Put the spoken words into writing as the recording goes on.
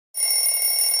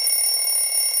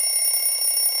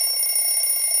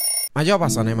My job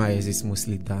as an MIS is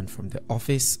mostly done from the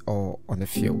office or on the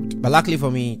field. But luckily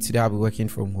for me, today I'll be working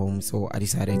from home, so I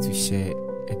decided to share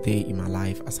a day in my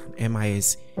life as an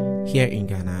MIS here in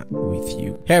Ghana with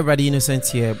you. Hey everybody, Innocent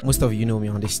here. Most of you know me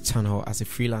on this channel as a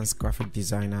freelance graphic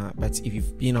designer, but if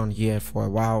you've been on here for a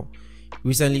while, you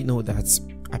recently know that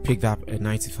I picked up a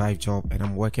 9-to-5 job and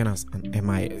I'm working as an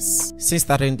MIS. Since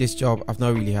starting this job, I've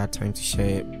not really had time to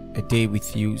share a day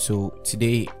with you, so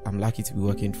today I'm lucky to be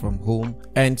working from home,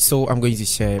 and so I'm going to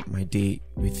share my day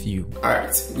with you.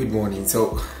 Alright, good morning.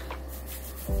 So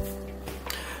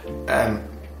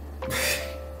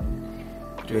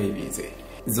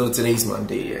today is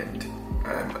Monday and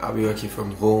I'll be working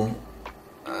from home.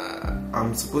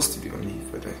 I'm supposed to be on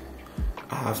leave, but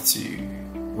I have to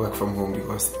work from home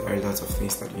because there are lots of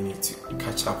things that we need to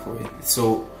catch up with.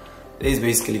 So this is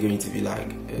basically going to be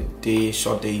like a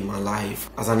short day in my life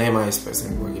as an MIS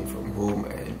person working from home,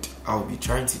 and I'll be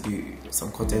trying to do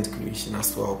some content creation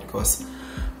as well because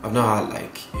I've not had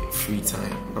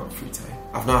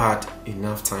I've not had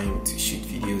enough time to shoot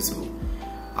videos, so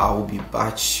I will be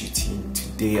batch shooting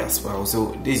today as well.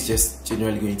 So this is just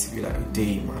generally going to be like a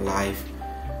day in my life,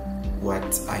 what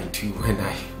I do when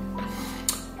I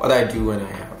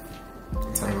have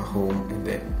time at home, and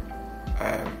then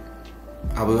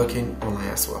I'll be working online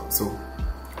as well. So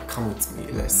come with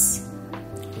me, let's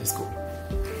go.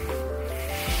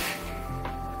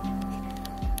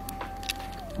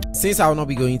 Since I will not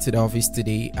be going to the office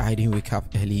today, I didn't wake up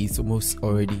early. It's almost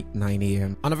already 9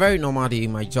 a.m. On a very normal day,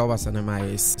 my job as an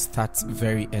MIS starts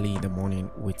very early in the morning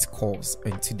with calls,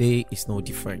 and today is no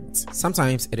different.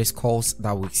 Sometimes it is calls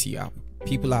that wakes you up.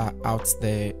 People are out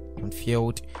there on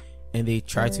field and they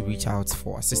try to reach out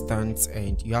for assistance,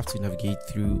 and you have to navigate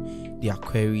through their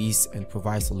queries and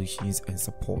provide solutions and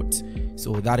support.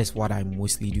 So that is what I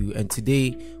mostly do, and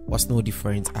today was no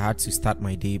different. I had to start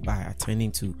my day by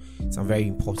attending to some very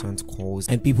important calls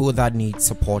and people that need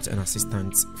support and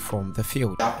assistance from the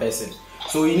field. That person.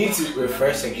 So you need to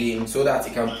refresh again so that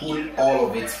you can pull all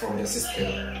of it from the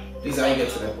system. Please, I get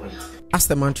to that point. As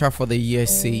the mantra for the year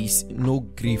says, no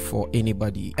grief for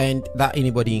anybody, and that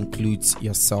anybody includes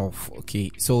yourself. Okay,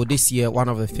 so this year one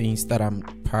of the things that I'm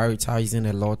prioritizing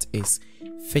a lot is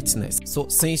fitness. So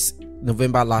since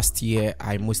November last year,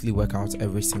 I mostly work out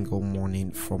every single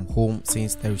morning from home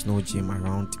since there is no gym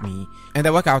around me. And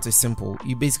the workout is simple.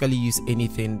 You basically use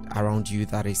anything around you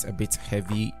that is a bit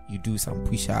heavy. You do some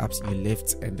push-ups, you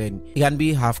lift, and then it can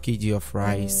be half kg of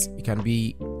rice. It can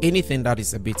be anything that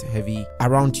is a bit heavy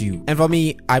around you. And for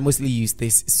me, I mostly use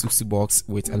this susu box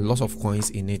with a lot of coins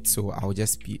in it, so I'll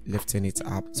just be lifting it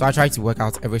up. So I try to work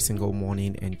out every single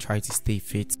morning and try to stay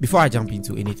fit before I jump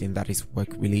into anything that is work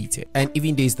related. And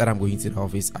even days that I'm going to the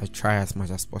office, I try as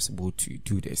much as possible to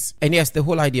do this. And yes, the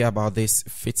whole idea about this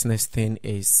fitness thing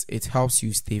is it helps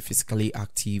you stay physically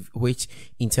active, which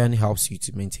in turn helps you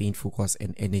to maintain focus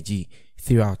and energy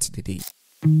throughout the day.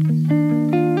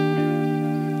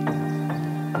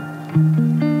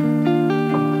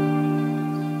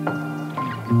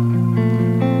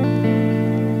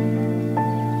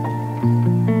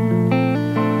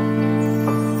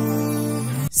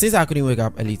 Since I couldn't wake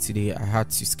up early today, I had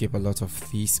to skip a lot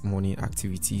of these morning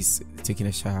activities, taking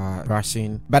a shower,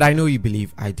 brushing, but I know you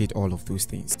believe I did all of those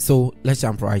things. So let's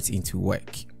jump right into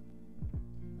work.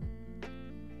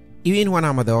 Even when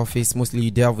I'm at the office, mostly you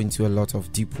delve into a lot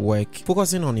of deep work,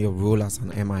 focusing on your role as an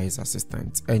MIS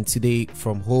assistant. And today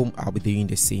from home, I'll be doing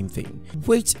the same thing,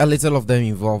 which a little of them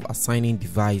involve assigning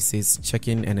devices,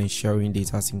 checking and ensuring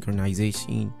data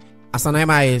synchronization. As an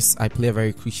MIS, I play a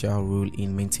very crucial role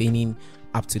in maintaining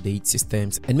up-to-date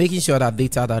systems and making sure that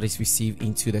data that is received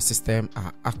into the system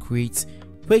are accurate,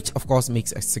 which of course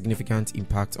makes a significant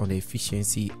impact on the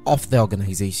efficiency of the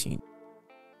organization.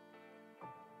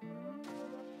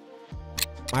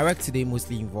 My work today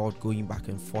mostly involved going back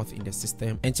and forth in the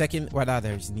system and checking whether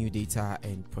there is new data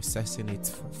and processing it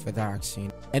for further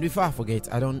action. And before I forget,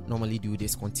 I don't normally do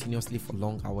this continuously for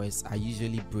long hours. I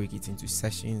usually break it into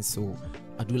sessions, so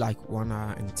I do like 1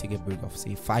 hour and take a break of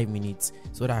say 5 minutes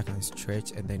so that I can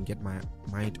stretch and then get my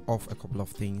mind off a couple of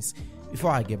things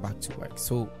before I get back to work.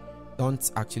 So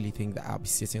don't actually think that I'll be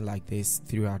sitting like this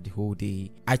throughout the whole day.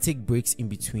 I take breaks in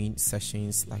between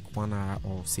sessions, like 1 hour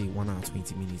or say 1 hour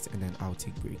 20 minutes, and then I'll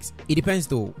take breaks. It depends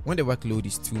though. When the workload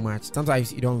is too much,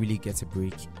 sometimes you don't really get a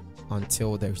break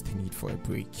until there's the need for a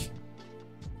break.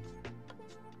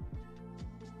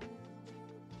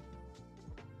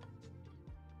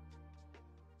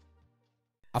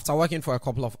 After working for a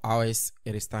couple of hours,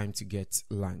 it is time to get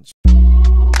lunch.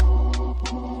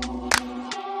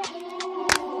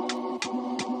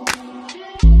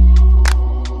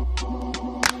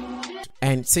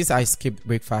 And since I skipped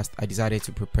breakfast, I decided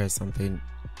to prepare something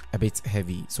a bit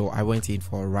heavy. So I went in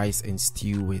for rice and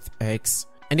stew with eggs.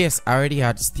 And yes, I already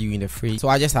had stew in the fridge, so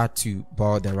I just had to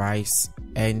boil the rice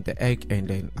and the egg, and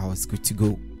then I was good to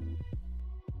go.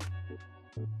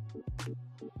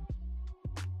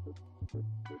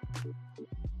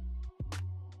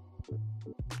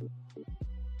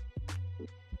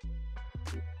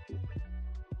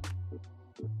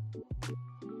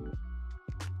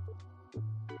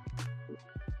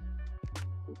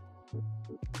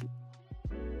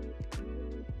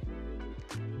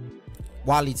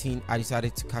 While eating, I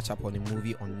decided to catch up on a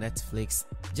movie on Netflix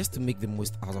just to make the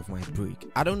most out of my break.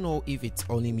 I don't know if it's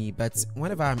only me, but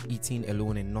whenever I'm eating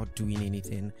alone and not doing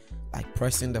anything, like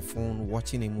pressing the phone,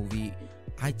 watching a movie,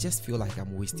 I just feel like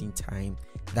I'm wasting time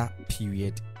that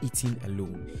period eating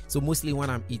alone. So mostly when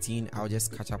I'm eating, I'll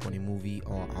just catch up on a movie,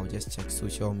 or I'll just check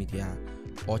social media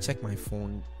or check my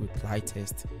phone reply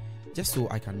test, just so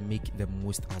I can make the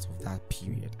most out of that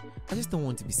period. I just don't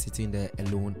want to be sitting there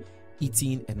alone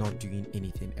eating and not doing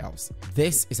anything else.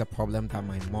 This is a problem that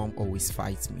my mom always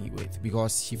fights me with,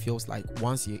 because she feels like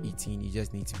once you're eating, you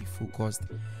just need to be focused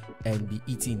and be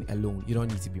eating alone. You don't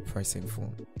need to be pressing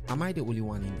phone. Am I the only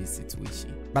one in this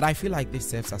situation? But I feel like this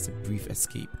serves as a brief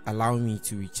escape, allowing me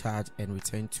to recharge and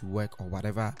return to work or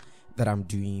whatever that I'm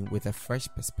doing with a fresh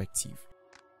perspective.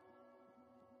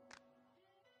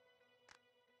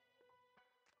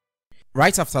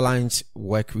 Right after lunch,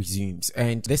 work resumes,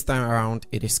 and this time around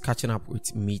it is catching up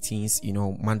with meetings.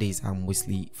 Mondays are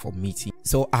mostly for meetings,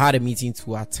 so I had a meeting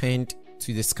to attend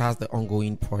to discuss the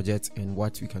ongoing project and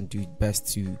what we can do best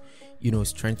to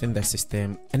strengthen the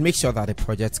system and make sure that the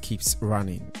project keeps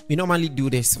running. We normally do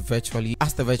this virtually,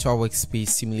 as the virtual workspace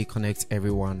seamlessly connects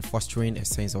everyone, fostering a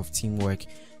sense of teamwork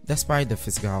despite the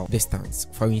physical distance.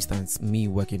 For instance, me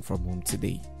working from home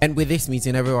today. And with this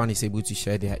meeting, everyone is able to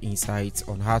share their insights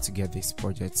on how to get this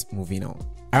project moving on.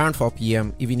 Around 4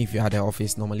 p.m, even if you're at the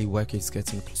office, normally work is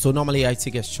getting close. So normally I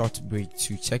take a short break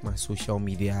to check my social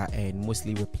media and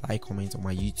mostly reply comments on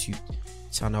my YouTube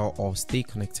channel or stay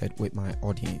connected with my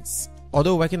audience.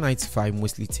 Although working 9 to 5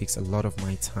 mostly takes a lot of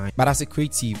my time, but as a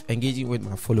creative, engaging with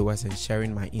my followers and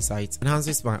sharing my insights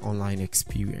enhances my online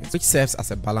experience, which serves as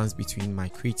a balance between my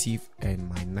creative and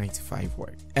my 9 to 5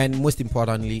 work. And most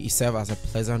importantly, it serves as a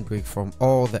pleasant break from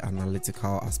all the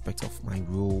analytical aspects of my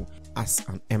role as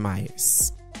an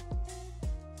MIS.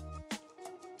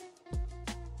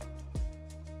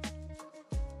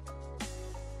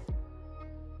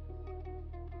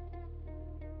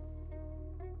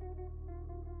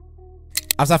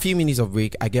 After a few minutes of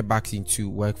break, I get back into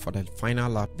work for the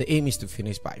final lap. The aim is to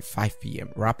finish by 5 p.m,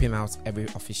 wrapping out every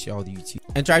official duty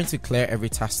and trying to clear every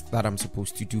task that I'm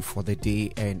supposed to do for the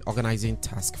day and organizing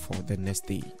tasks for the next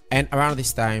day. And around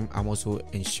this time, I'm also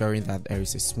ensuring that there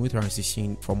is a smooth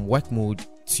transition from work mode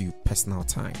to personal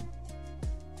time.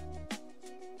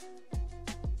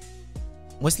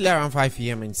 Mostly around 5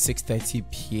 p.m. and 6:30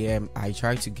 p.m, I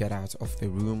try to get out of the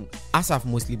room, as I've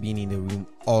mostly been in the room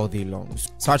all day long.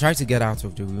 So I try to get out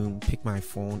of the room, pick my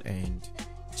phone and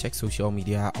check social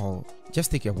media, or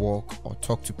just take a walk or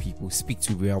talk to people, speak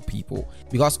to real people,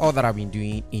 because all that I've been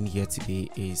doing in here today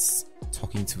is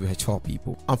talking to virtual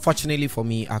people. Unfortunately for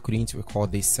me, I couldn't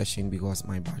record this session because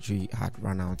my battery had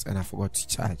run out and I forgot to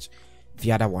charge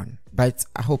the other one, but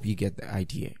I hope you get the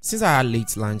idea. Since I had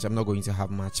late lunch, I'm not going to have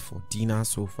much for dinner.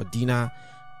 So for dinner,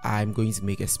 I'm going to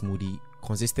make a smoothie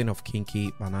consisting of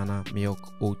kenkey, banana,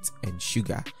 milk, oats and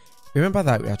sugar. Remember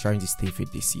that we are trying to stay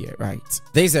fit this year, right?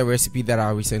 There's a recipe that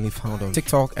I recently found on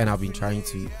TikTok and I've been trying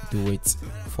to do it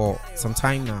for some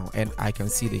time now, and I can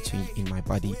see the change in my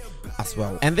body as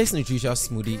well. And this nutritious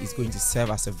smoothie is going to serve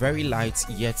as a very light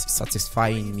yet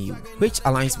satisfying meal, which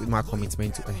aligns with my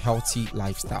commitment to a healthy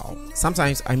lifestyle.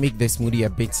 Sometimes I make the smoothie a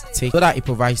bit thick so that it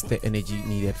provides the energy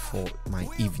needed for my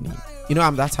evening.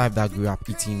 I'm that type that grew up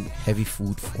eating heavy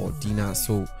food for dinner,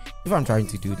 so if I'm trying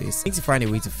to do this, I need to find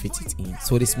a way to fit it in,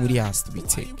 so the smoothie has to be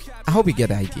thick. I hope you get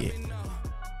the idea.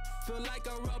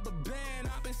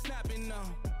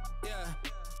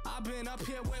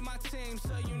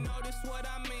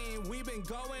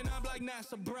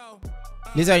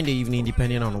 Later in the evening,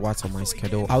 depending on what's on my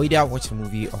schedule, I'll either watch a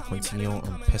movie or continue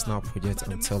on personal projects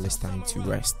until it's time to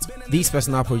rest. These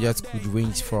personal projects could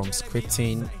range from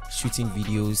scripting, shooting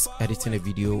videos, editing a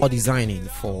video, or designing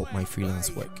for my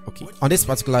freelance work. Okay, on this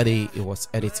particular day, it was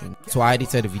editing. So I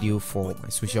edited a video for my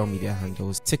social media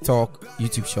handles: TikTok,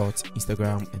 YouTube Shorts,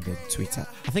 Instagram, and then Twitter.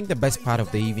 I think the best part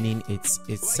of the evening, it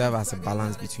serves as a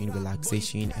balance between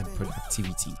relaxation and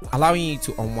productivity, allowing you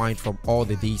to unwind from all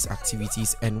the day's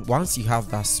activities. And once you have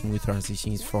that smooth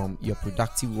transitions from your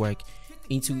productive work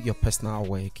into your personal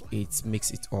work, it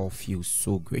makes it all feel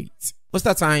so great. Most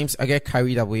of the times I get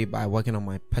carried away by working on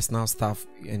my personal stuff,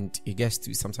 and it gets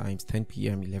to sometimes 10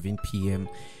 p.m, 11 p.m.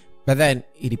 But then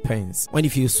it depends. When you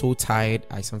feel so tired,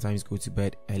 I sometimes go to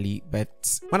bed early.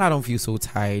 But when I don't feel so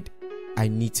tired, I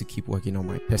need to keep working on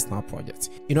my personal projects.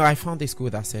 You know, I found this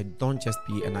quote that said, don't just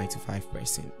be a 9-to-5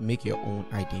 person, make your own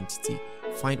identity.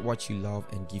 Find what you love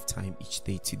and give time each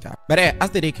day to that. But as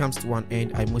the day comes to an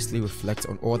end, I mostly reflect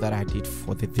on all that I did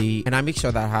for the day, and I make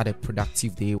sure that I had a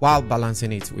productive day while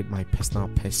balancing it with my personal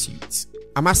pursuits.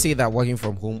 I must say that working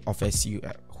from home offers you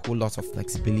a whole lot of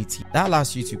flexibility that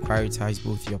allows you to prioritize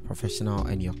both your professional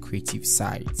and your creative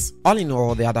sides. All in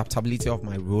all, the adaptability of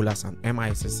my role as an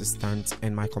MIS assistant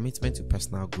and my commitment to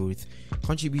personal growth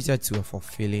contributed to a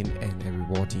fulfilling and a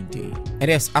rewarding day. And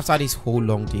yes, after this whole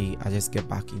long day, I just get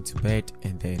back into bed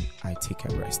and then I take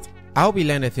a rest. I hope you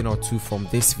learned a thing or two from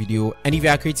this video, and if you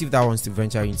are creative that wants to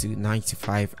venture into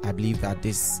 9-to-5, I believe that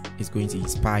this is going to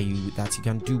inspire you that you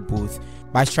can do both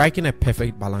by striking a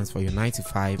perfect balance for your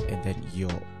 9-to-5 and then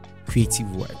your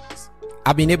creative works.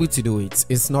 I've been able to do it.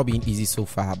 It's not been easy so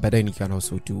far, but then you can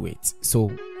also do it. So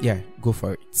yeah, go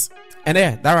for it. And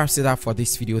yeah, that wraps it up for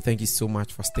this video. Thank you so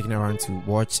much for sticking around to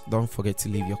watch. Don't forget to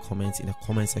leave your comments in the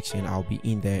comment section. I'll be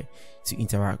in there to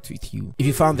interact with you. If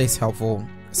you found this helpful,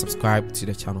 subscribe to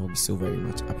the channel will be so very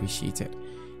much appreciated.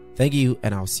 Thank you,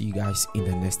 and I'll see you guys in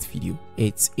the next video.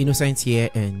 It's Innocent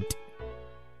here, and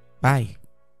bye.